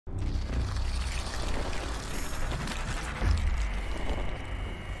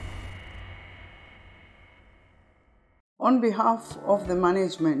On behalf of the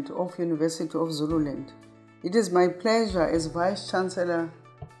management of University of Zululand, it is my pleasure as Vice Chancellor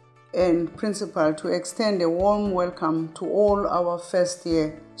and Principal to extend a warm welcome to all our first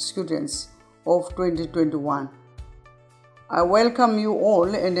year students of 2021. I welcome you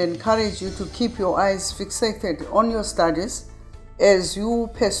all and encourage you to keep your eyes fixated on your studies as you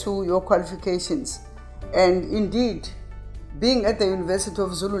pursue your qualifications. And indeed, being at the University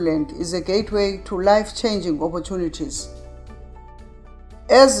of Zululand is a gateway to life-changing opportunities.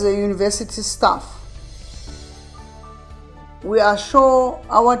 As the university staff, we assure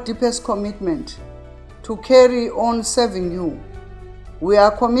our deepest commitment to carry on serving you. We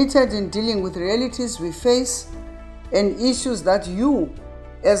are committed in dealing with realities we face and issues that you,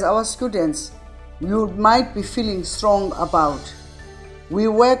 as our students, you might be feeling strong about. We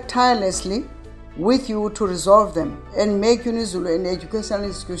work tirelessly with you to resolve them and make UNIZULU an educational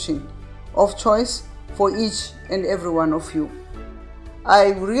institution of choice for each and every one of you.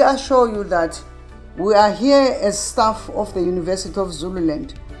 I reassure you that we are here as staff of the University of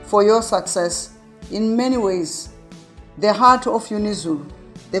Zululand for your success in many ways. The heart of UNIZULU,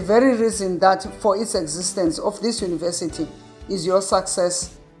 the very reason that for its existence of this university is your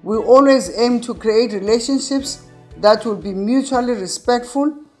success. We always aim to create relationships that will be mutually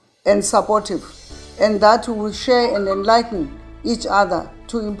respectful and supportive, and that we will share and enlighten each other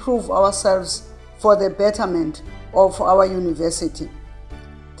to improve ourselves for the betterment of our university.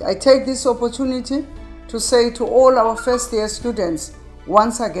 I take this opportunity to say to all our first year students,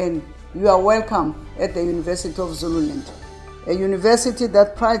 once again, you are welcome at the University of Zululand, a university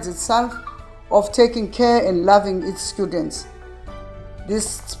that prides itself of taking care and loving its students.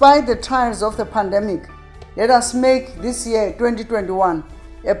 Despite the trials of the pandemic, let us make this year, 2021,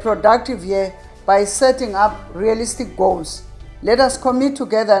 a productive year by setting up realistic goals. Let us commit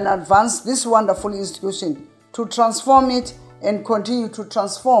together and advance this wonderful institution to transform it and continue to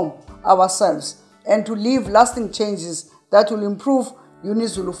transform ourselves and to leave lasting changes that will improve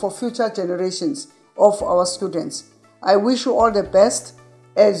UNIZULU for future generations of our students. I wish you all the best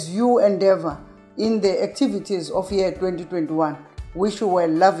as you endeavor in the activities of year 2021. Wish you well.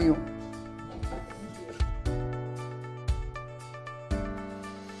 Love you.